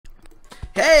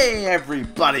Hey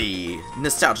everybody!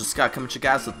 Nostalgia Scott coming to you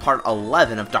guys with part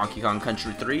 11 of Donkey Kong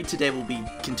Country 3. Today we'll be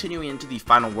continuing into the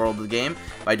final world of the game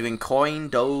by doing Coin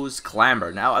Doze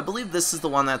Clamber. Now, I believe this is the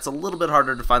one that's a little bit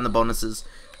harder to find the bonuses,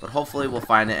 but hopefully we'll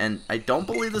find it. And I don't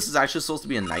believe this is actually supposed to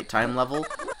be a nighttime level.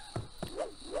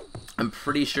 I'm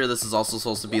pretty sure this is also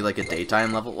supposed to be like a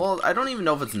daytime level. Well, I don't even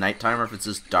know if it's nighttime or if it's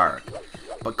just dark.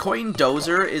 But Coin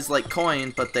Dozer is like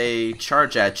coin, but they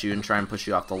charge at you and try and push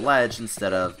you off the ledge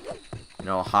instead of, you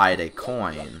know, hide a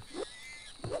coin.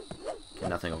 Okay,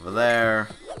 nothing over there.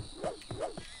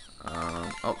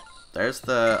 Oh, there's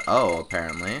the... Oh,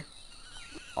 apparently.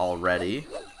 Already.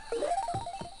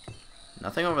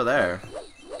 Nothing over there.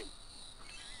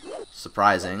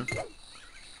 Surprising.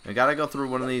 We gotta go through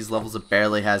one of these levels that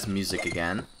barely has music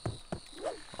again.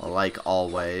 Like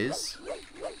always.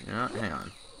 You know, hang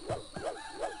on.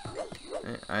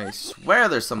 I swear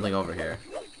there's something over here.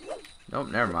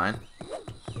 Nope, never mind.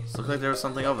 Looks like there was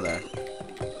something over there.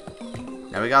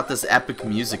 Now we got this epic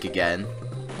music again.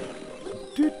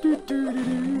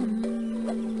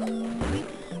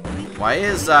 Why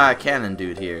is Cannon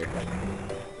Dude here?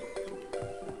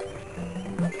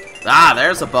 Ah,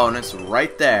 there's a bonus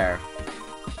right there.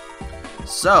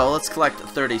 So, let's collect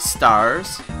 30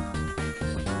 stars.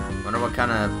 Wonder what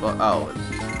kind of... Oh,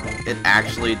 it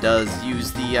actually does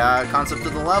use the concept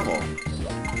of the level.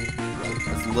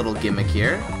 There's a little gimmick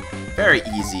here. Very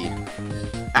easy.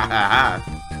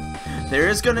 There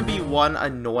is going to be one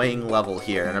annoying level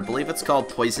here, and I believe it's called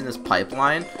Poisonous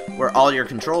Pipeline, where all your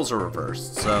controls are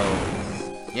reversed. So,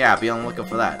 yeah, be on the lookout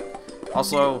for that.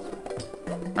 Also,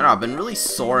 I don't know, I've been really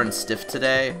sore and stiff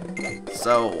today,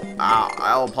 so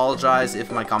I'll apologize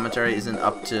if my commentary isn't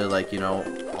up to, like, you know,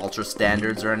 ultra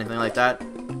standards or anything like that.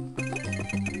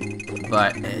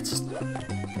 But it's just,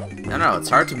 I don't know, it's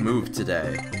hard to move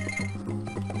today.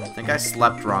 I think I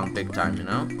slept wrong big time, you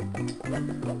know?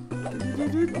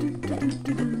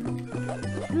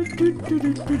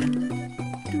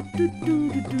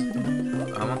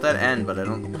 I want that end, but I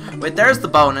don't... Wait, there's the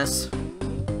bonus!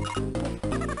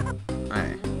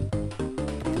 Hey.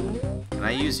 Can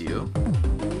I use you?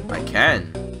 I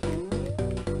can.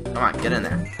 Come on, get in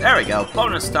there. There we go,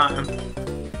 bonus time!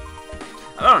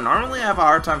 I don't know, normally I have a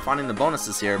hard time finding the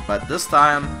bonuses here, but this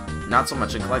time, not so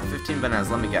much. I collect 15 bananas,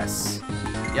 let me guess.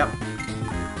 Yep.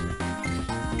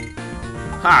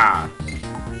 Ha!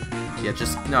 Yeah,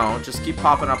 just keep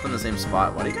popping up in the same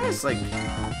spot. Why do you guys, like,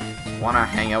 want to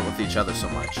hang out with each other so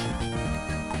much?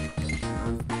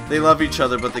 They love each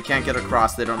other, but they can't get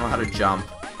across. They don't know how to jump.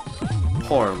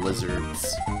 Poor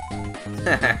lizards.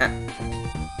 I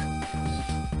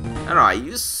don't know, I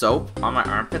used soap on my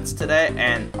armpits today,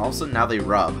 and all of a sudden now they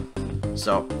rub.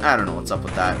 So, I don't know what's up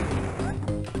with that.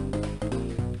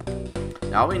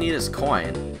 Now all we need is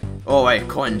coin. Oh wait,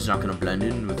 coin's not gonna blend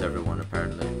in with everyone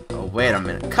apparently. Oh wait a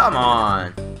minute, come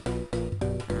on!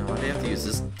 Why do you have to use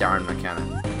this darn mechanic?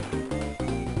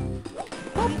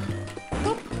 Boop,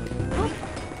 boop, boop,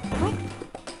 boop.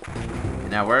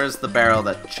 Now where's the barrel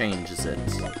that changes it?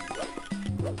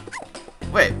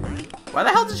 Wait, why the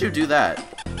hell did you do that?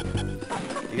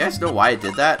 You guys know why I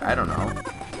did that? I don't know.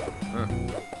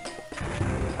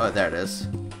 Oh, there it is.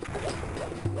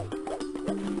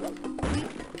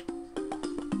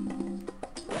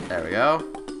 There we go.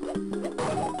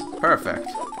 Perfect.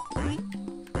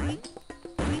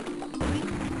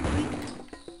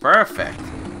 Perfect.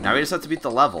 Now we just have to beat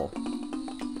the level.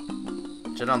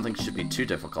 Which I don't think should be too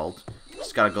difficult.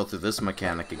 Just gotta go through this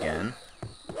mechanic again.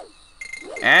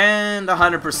 And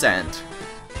 100%.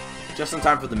 Just in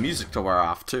time for the music to wear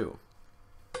off, too.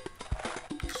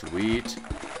 Sweet.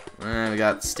 And we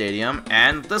got Stadium.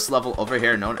 And this level over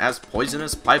here known as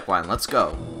Poisonous Pipeline. Let's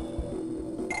go.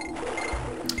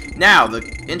 Now, the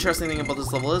interesting thing about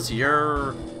this level is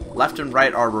your left and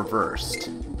right are reversed.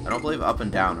 I don't believe up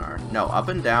and down are. No, up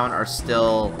and down are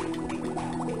still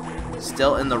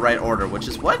in the right order, which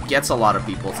is what gets a lot of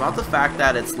people. It's not the fact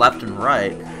that it's left and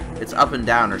right. It's up and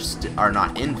down are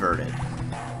not inverted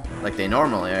like they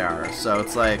normally are. So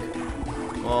it's like,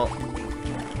 well,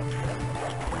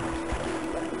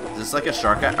 is this like a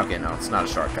shortcut? Okay, no, it's not a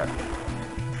shortcut.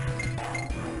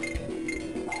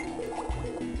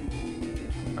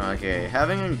 Okay,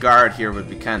 having a guard here would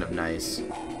be kind of nice.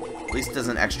 At least as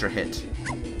an extra hit.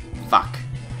 Fuck.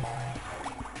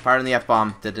 Pardon the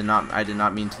F-bomb. I did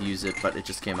not mean to use it, but it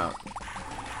just came out.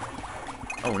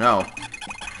 Oh no.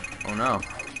 Oh no.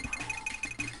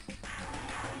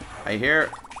 I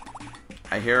hear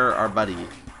our buddy.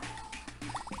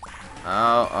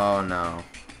 Oh no.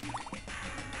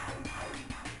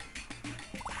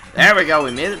 There we go, we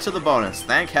made it to the bonus.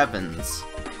 Thank heavens.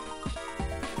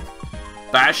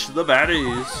 Bash the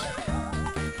baddies.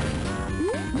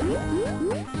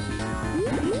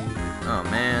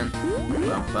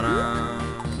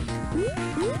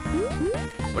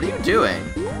 What are you doing?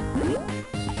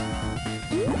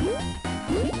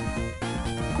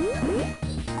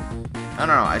 I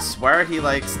don't know, I swear he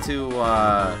likes to,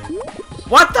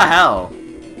 What the hell?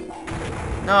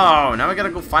 No, now we gotta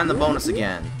go find the bonus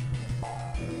again.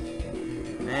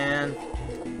 Man.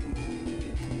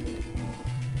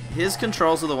 His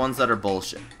controls are the ones that are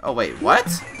bullshit. Oh, wait, what?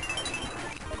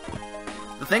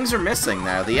 The things are missing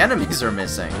now. The enemies are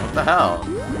missing. What the hell?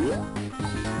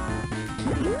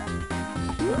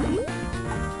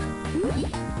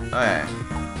 Okay.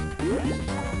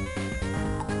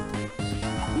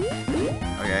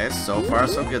 Okay, so far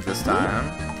so good this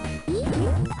time.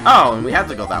 Oh, and we had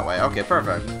to go that way. Okay,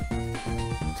 perfect.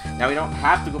 Now we don't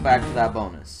have to go back to that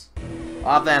bonus.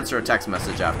 I'll have to answer a text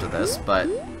message after this, but...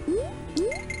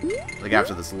 like,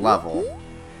 after this level.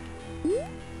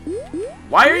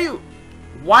 Why are you...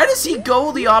 Why does he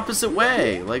go the opposite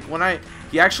way? Like,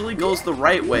 he actually goes the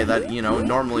right way that, you know,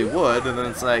 normally would, and then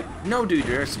it's like, no, dude,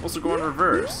 you're supposed to go in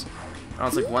reverse. And I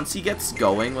was like, once he gets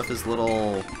going with his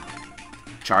little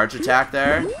charge attack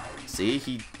there, see,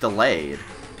 he delayed.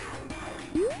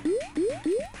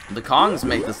 The Kongs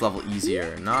make this level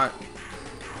easier, not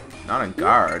in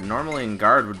guard. Normally in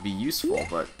guard would be useful,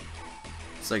 but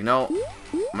it's like, no,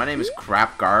 my name is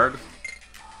Crap Guard.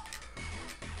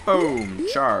 Boom,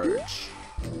 charge.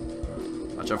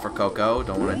 Watch out for Coco.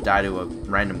 Don't want to die to a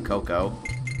random Coco.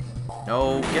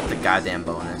 No, get the goddamn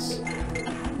bonus.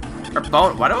 Or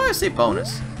why do I always say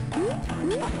bonus?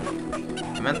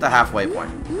 I meant the halfway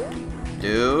point.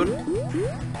 Dude.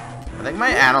 I think my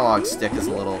analog stick is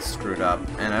a little screwed up.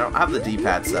 And I don't have the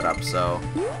D-pad set up, so...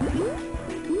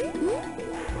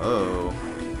 oh.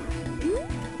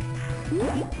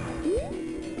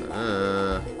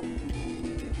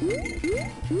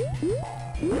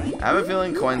 I have a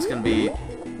feeling coin's gonna be...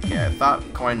 yeah, I thought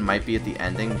coin might be at the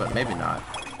ending, but maybe not.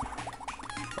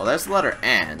 Well, there's the letter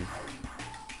N.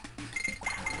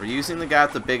 We're using the guy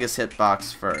with the biggest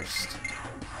hitbox first.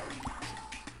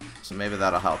 So maybe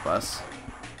that'll help us.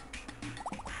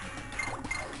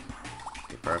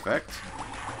 Okay, perfect.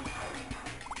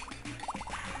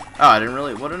 Oh,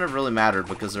 wouldn't have really mattered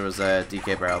because there was a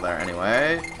DK barrel there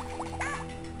anyway.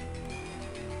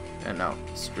 And no,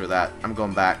 screw that. I'm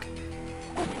going back.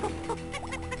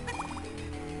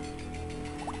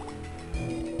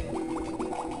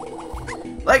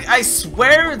 Like, I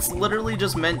swear it's literally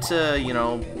just meant to, you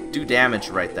know, do damage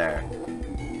right there.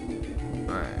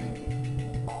 Alright.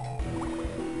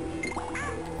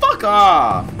 Fuck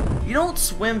off! You don't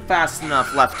swim fast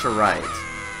enough left to right.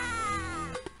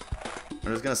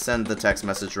 I'm just gonna send the text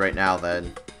message right now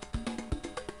then.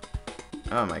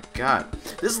 Oh my god.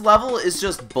 This level is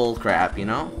just bullcrap, you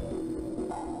know?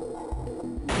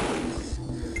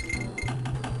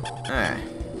 Alright.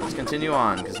 Let's continue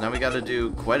on, because now we gotta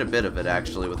do quite a bit of it,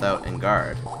 actually, without in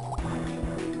guard.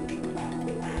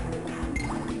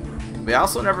 We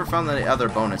also never found the other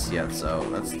bonus yet, so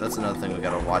that's another thing we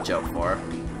gotta watch out for.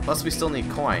 Plus, we still need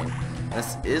coin.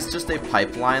 This is just a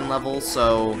pipeline level,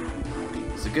 so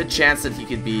there's a good chance that he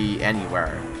could be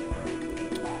anywhere.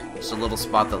 Just a little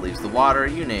spot that leaves the water,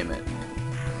 you name it.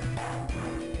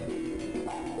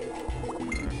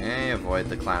 Okay, avoid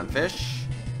the clownfish.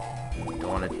 Don't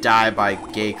want to die by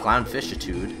gay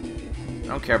clownfishitude. I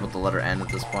don't care about the letter N at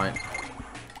this point.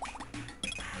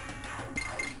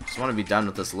 Just want to be done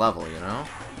with this level, you know?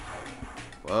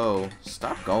 Whoa,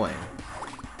 stop going.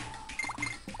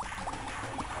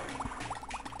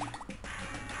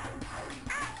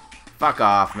 Fuck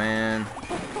off, man.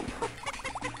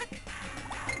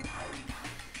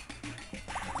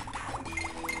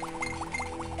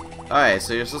 Alright,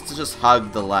 so you're supposed to just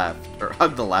hug the left. Or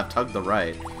hug the left, hug the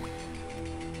right.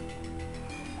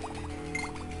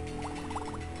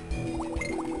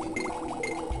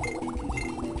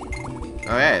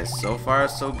 Okay, so far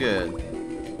so good.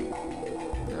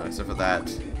 No, except for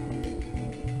that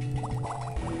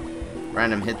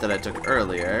random hit that I took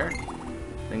earlier.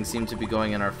 Things seem to be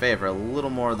going in our favor a little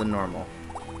more than normal.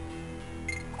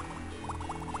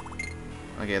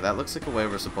 Okay, that looks like a way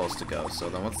we're supposed to go, so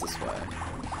then what's this way?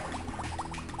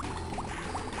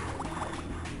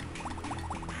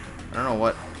 I don't know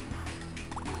what...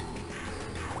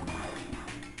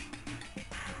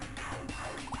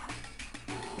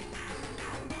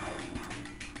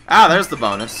 ah, there's the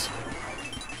bonus.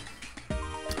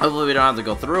 Hopefully we don't have to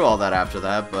go through all that after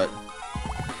that, but...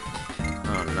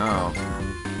 oh no.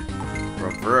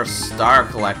 Reverse star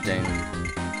collecting.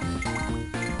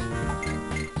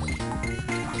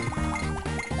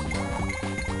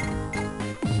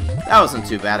 That wasn't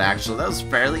too bad, actually. That was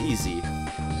fairly easy.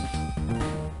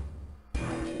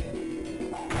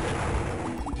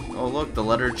 look, the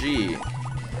letter G.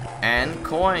 And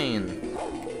coin.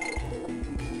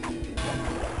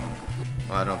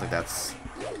 Well, I don't think that's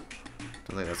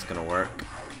gonna work.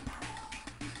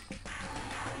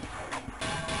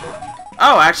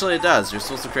 Oh, actually it does. You're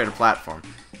supposed to create a platform.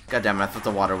 God damn it, I thought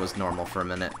the water was normal for a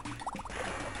minute.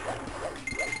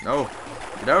 No.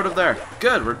 Get out of there.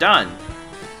 Good, we're done.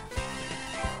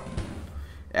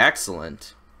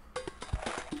 Excellent.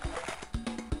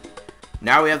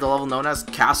 Now we have the level known as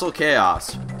Castle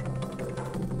Chaos.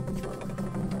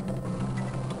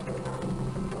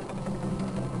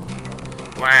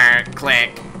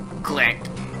 Click, click,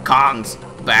 Kong's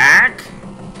back.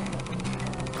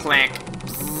 Click.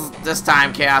 This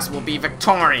time Chaos will be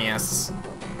victorious.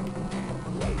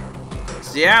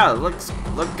 So yeah, look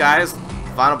guys,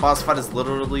 final boss fight is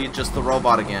literally just the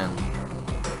robot again.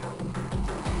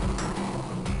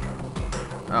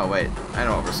 Oh wait, I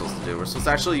know what we're supposed to do. We're supposed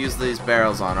to actually use these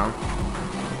barrels on him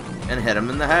and hit him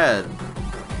in the head.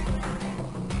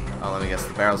 Oh, let me guess,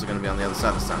 the barrels are going to be on the other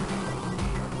side this time.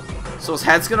 So his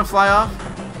head's going to fly off?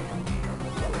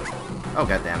 Oh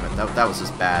god damn it, that was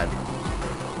just bad.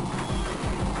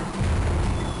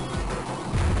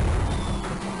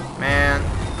 Man.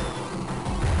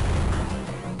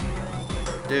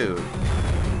 Dude.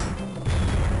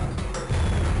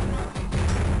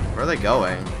 Where are they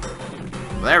going?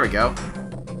 Well, there we go.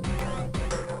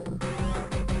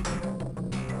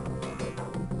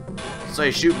 So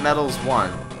you shoot missiles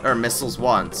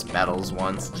once. Metals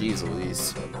once. Jeez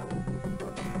Louise.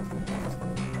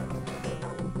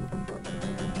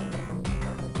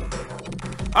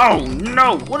 Oh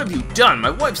no! What have you done?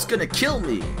 My wife's gonna kill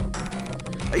me!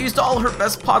 I used all her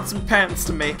best pots and pans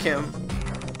to make him.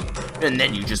 And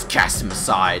then you just cast him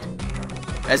aside.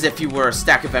 As if he were a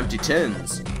stack of empty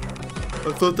tins.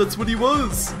 I thought that's what he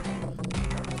was.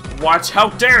 What?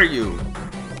 How dare you?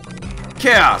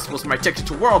 Chaos was my ticket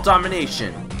to world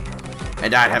domination.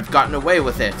 And I'd have gotten away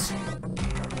with it.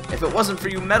 If it wasn't for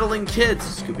you meddling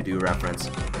kids. Scooby-Doo reference.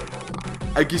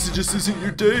 I guess it just isn't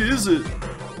your day, is it?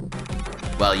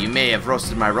 Well, you may have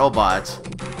roasted my robot.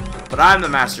 But I'm the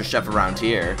master chef around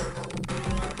here.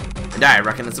 And I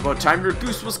reckon it's about time your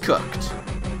goose was cooked.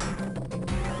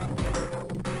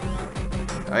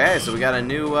 Okay, so we got a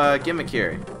new gimmick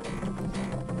here.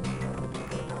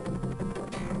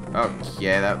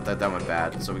 Okay, that went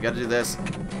bad. So we gotta do this.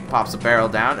 Pops a barrel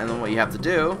down, and then what you have to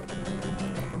do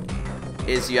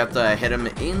is you have to hit him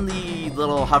in the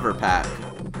little hover pack.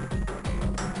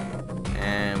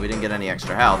 And we didn't get any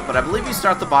extra health, but I believe you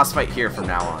start the boss fight here from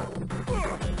now on.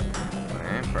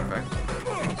 Okay, perfect.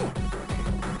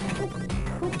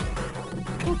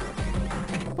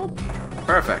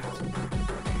 Perfect.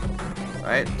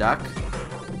 Alright, duck.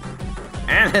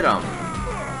 And hit him!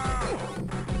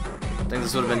 I think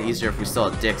this would have been easier if we still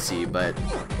had Dixie, but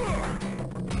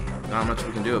not much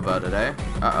we can do about it, eh?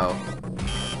 Uh-oh.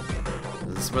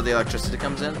 Is this where the electricity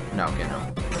comes in? No, okay,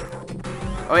 no.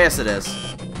 Oh, yes, it is.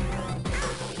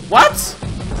 What?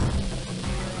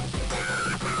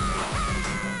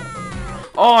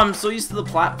 Oh, I'm so used to the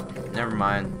platform. Never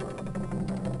mind.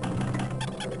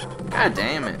 God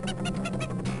damn it.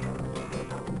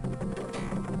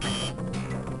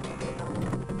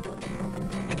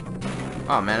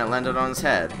 Oh man, it landed on his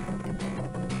head.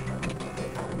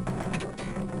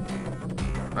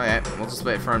 Okay, we'll just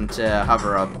wait for him to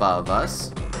hover above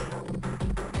us.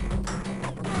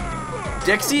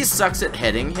 Dixie sucks at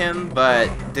hitting him, but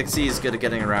Dixie is good at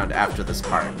getting around after this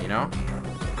part, you know?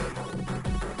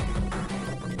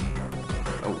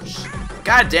 Oh,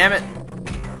 God damn it!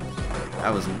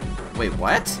 That was... Wait,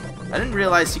 what? I didn't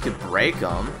realize he could break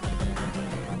them.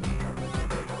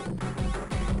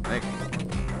 Like,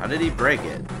 how did he break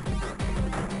it?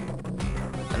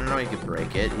 I don't know he could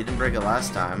break it. He didn't break it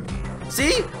last time.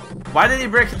 See? Why did he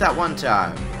break it that one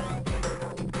time?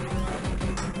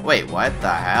 Wait, what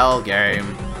the hell,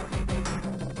 game?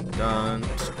 Dun,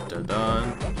 dun,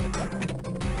 dun.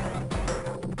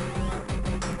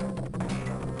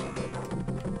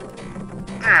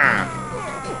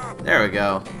 There we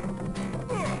go.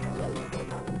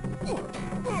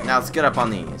 Now let's get up on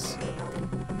these.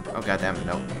 Oh goddamn it,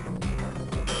 nope.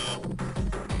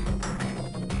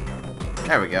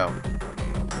 There we go.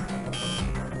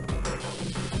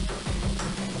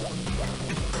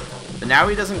 But now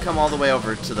he doesn't come all the way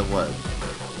over to the wood.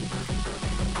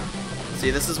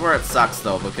 See, this is where it sucks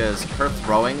though, because her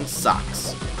throwing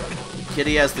sucks.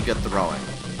 Kitty has the good throwing.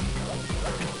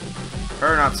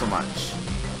 Her, not so much.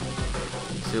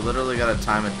 So you literally gotta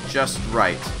time it just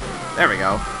right. There we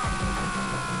go.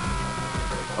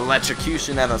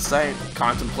 Electrocution at a sight.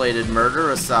 Contemplated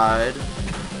murder aside.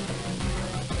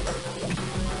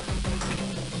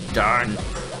 done.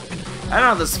 I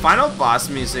don't know, this final boss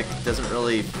music doesn't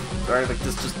really, or like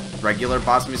this just regular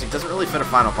boss music doesn't really fit a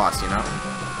final boss, you know?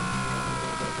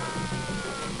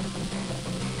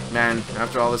 Man,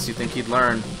 after all this, you think he'd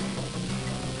learn.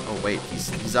 Oh wait,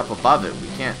 he's up above it. We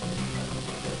can't.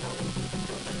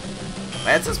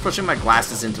 My headset's pushing my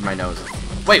glasses into my nose.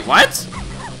 Wait, what?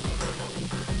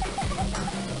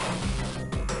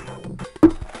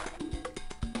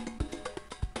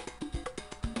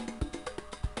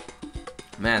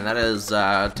 Man, that is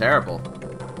terrible.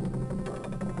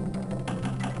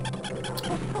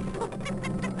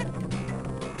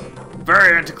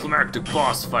 Very anticlimactic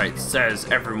boss fight, says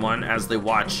everyone as they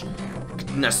watch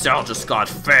Nostalgia Scott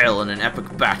fail in an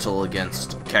epic battle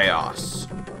against Chaos.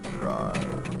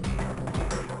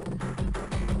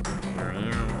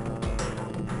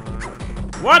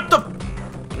 What the?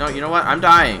 No, you know what? I'm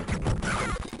dying.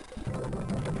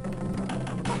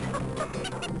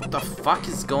 What the fuck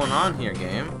is going on here,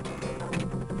 game?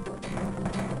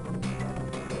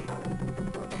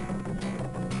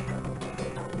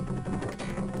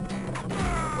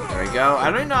 There we go. I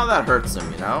don't even know how that hurts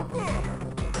him, you know?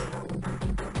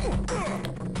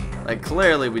 Like,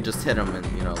 clearly we just hit him in,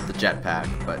 you know, the jetpack,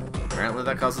 but apparently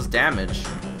that causes damage.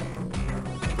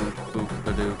 Boop, boop,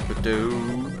 ba-doo,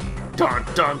 ba-doo. Dun,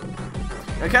 dun.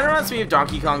 It kind of reminds me of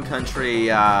Donkey Kong Country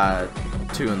 2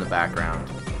 in the background.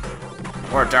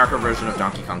 Or a darker version of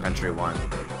Donkey Kong Country 1.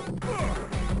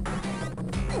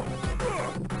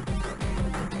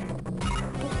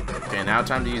 Okay, now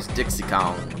time to use Dixie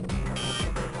Kong.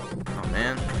 Oh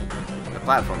man, my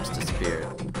platforms disappeared.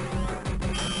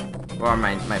 Or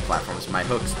my platforms, my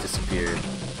hooks disappeared.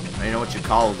 I don't know what you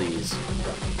call these.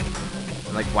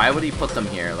 And like, why would he put them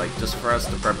here? Like, just for us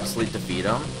to purposely defeat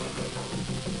him?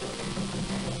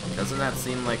 Doesn't that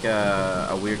seem like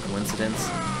a weird coincidence?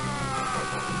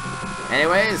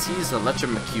 Anyways, he's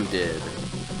electrocuted.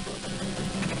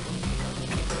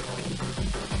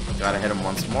 Gotta hit him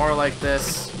once more like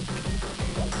this.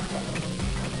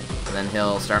 And then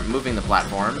he'll start moving the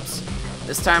platforms.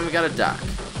 This time we gotta duck.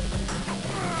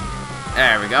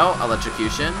 There we go,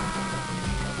 electrocution.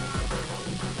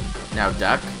 Now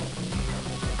duck.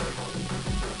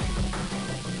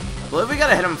 I believe we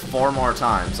gotta hit him 4 more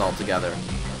times altogether.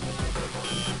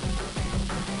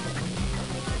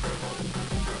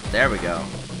 There we go.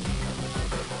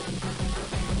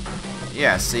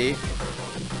 Yeah, see?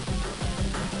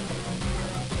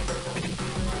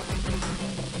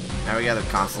 Now we gotta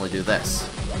constantly do this.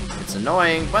 It's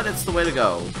annoying, but it's the way to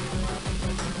go.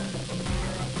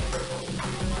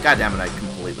 God damn it, I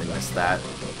completely missed that.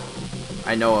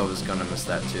 I know I was gonna miss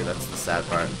that too, that's the sad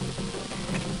part.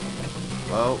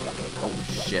 Whoa. Oh,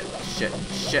 shit, shit,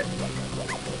 shit.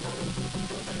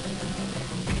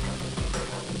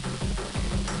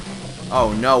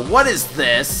 Oh no, what is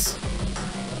this?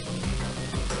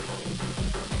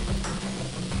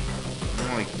 Oh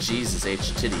my Jesus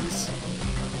H titties.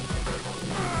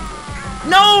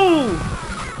 No!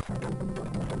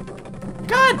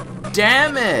 God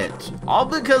damn it! All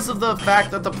because of the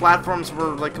fact that the platforms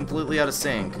were like completely out of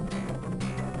sync.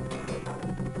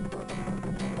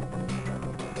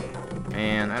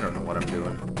 Man, I don't know what I'm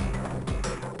doing.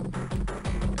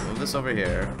 Move this over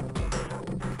here.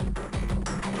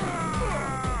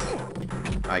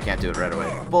 I can't do it right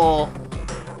away. Bull.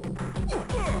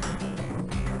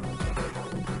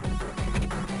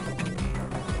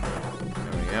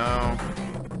 There we go.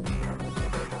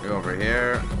 Go over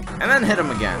here. And then hit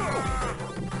him again.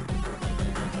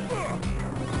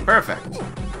 Perfect.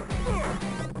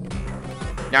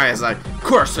 Now he's like,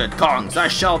 "Cursed Kongs, I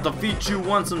shall defeat you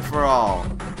once and for all."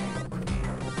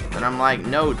 And I'm like,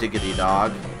 "No, diggity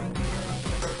dog.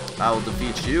 I will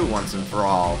defeat you once and for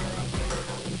all."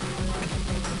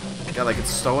 God, like, it's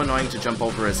so annoying to jump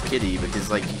over his kitty because,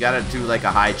 like, you gotta do, like, a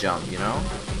high jump, you know?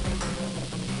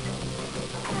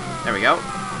 There we go.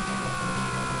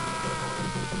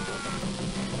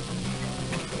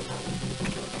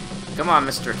 Come on,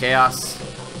 Mr. Chaos.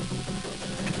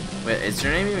 Wait, is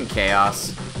your name even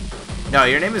Chaos? No,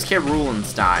 your name is K.Rool. Your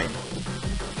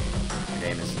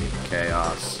name isn't even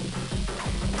Chaos.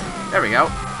 There we go.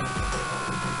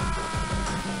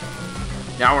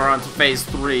 Now we're on to phase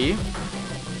 3.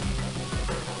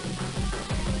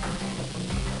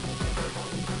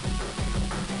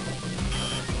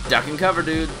 Duck and cover,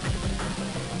 dude.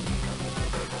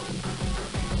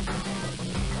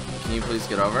 Can you please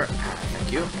get over?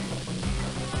 Thank you.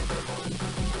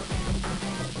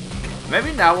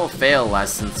 Maybe now we'll fail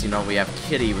less since, you know, we have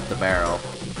Kitty with the barrel.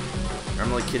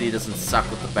 Normally Kitty doesn't suck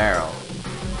with the barrel.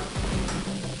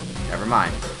 Never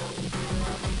mind.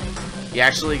 He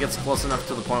actually gets close enough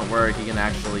to the point where he can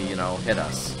actually, you know, hit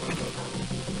us.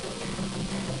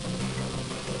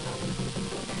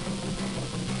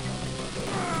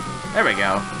 There we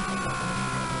go.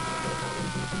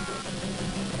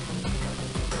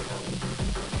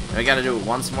 And we gotta do it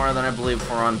once more, then I believe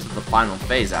we're on to the final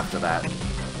phase after that.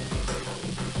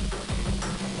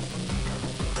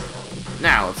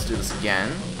 Now, let's do this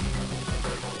again.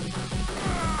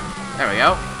 There we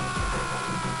go.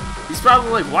 He's probably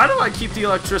like, why do I keep the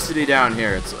electricity down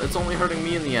here? It's only hurting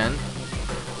me in the end.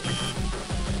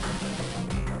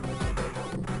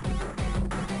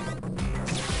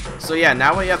 So yeah,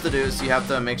 now what you have to do is you have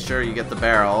to make sure you get the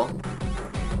barrel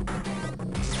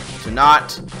to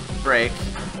not break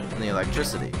in the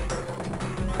electricity.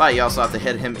 But you also have to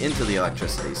hit him into the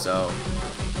electricity, so...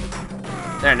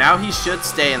 There, now he should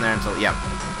stay in there until... Yep.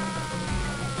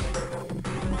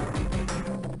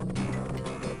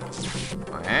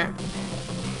 Okay.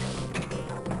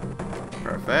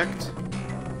 Perfect.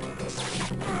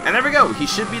 And there we go! He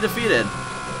should be defeated.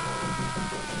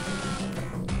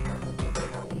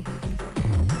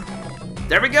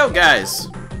 There we go, guys!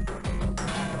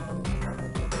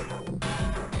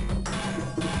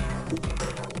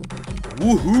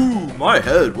 Woohoo! My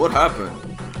head, what happened?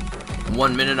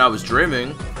 1 minute I was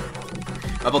dreaming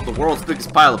about the world's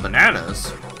biggest pile of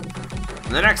bananas.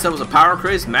 And the next I was a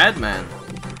power-crazed madman.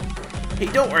 Hey,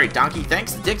 don't worry, Donkey.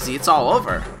 Thanks to Dixie, it's all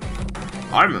over.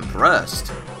 I'm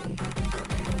impressed.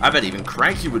 I bet even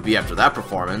Cranky would be after that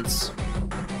performance.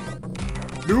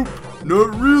 Nope,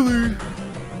 not really.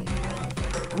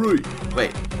 Right.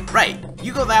 Wait, right.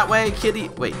 You go that way, kitty.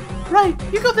 Wait. Right,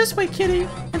 you go this way, kitty.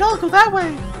 And I'll go that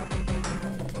way.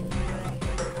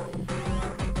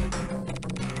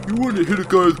 You wouldn't hit a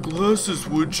guy's glasses,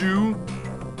 would you?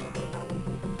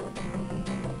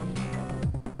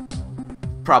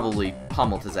 Probably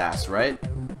pummeled his ass, right?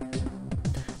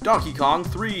 Donkey Kong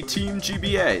 3 Team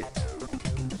GBA.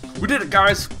 We did it,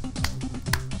 guys!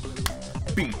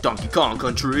 Beat Donkey Kong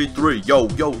Country 3. Yo,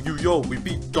 yo, you, yo. We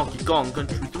beat Donkey Kong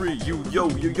Country 3. You, yo,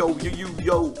 you, yo, you,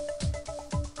 yo.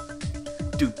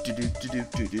 Do do do do do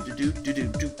do do do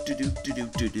do do do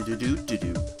do do do do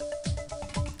do.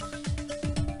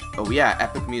 Oh yeah,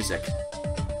 epic music.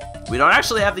 We don't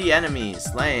actually have the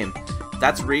enemies. Lame.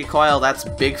 That's Recoil. That's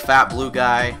Big Fat Blue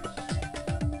Guy.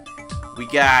 We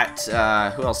got,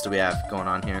 who else do we have going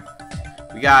on here?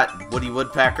 We got Woody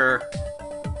Woodpecker.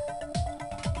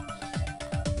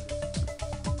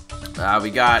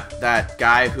 We got that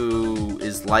guy who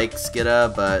is like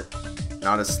Skidda, but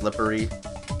not as slippery.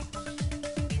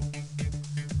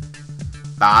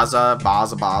 Baza.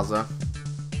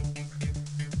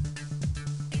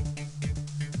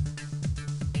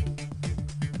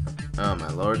 Oh my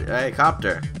lord. Hey,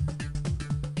 Copter.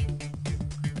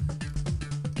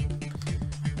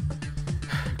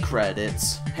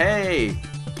 Credits. Hey!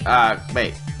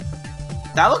 Wait.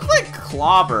 That looked like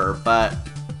Clobber, but...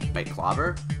 Wait,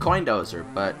 Clobber? Coin Dozer,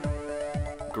 but...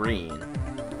 green.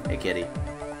 Hey, kitty.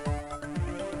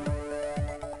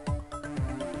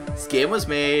 This game was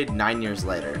made 9 years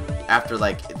later, after,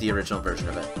 like, the original version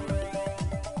of it.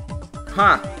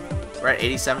 Huh. We're at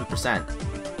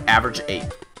 87%. Average 8.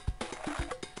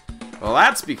 Well,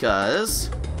 that's because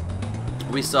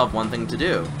we still have one thing to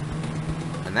do.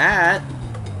 And that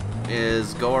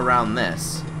is go around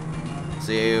this.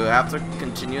 So you have to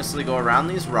continuously go around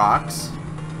these rocks.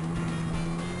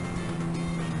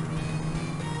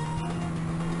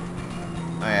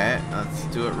 Okay, let's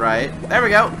do it right. There we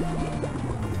go!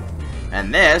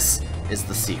 And this is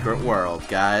the secret world,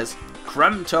 guys.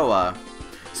 Kremtoa.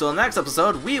 So in the next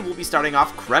episode, we will be starting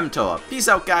off Kremtoa. Peace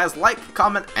out, guys. Like,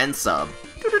 comment, and sub.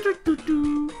 Do -do -do -do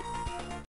 -do.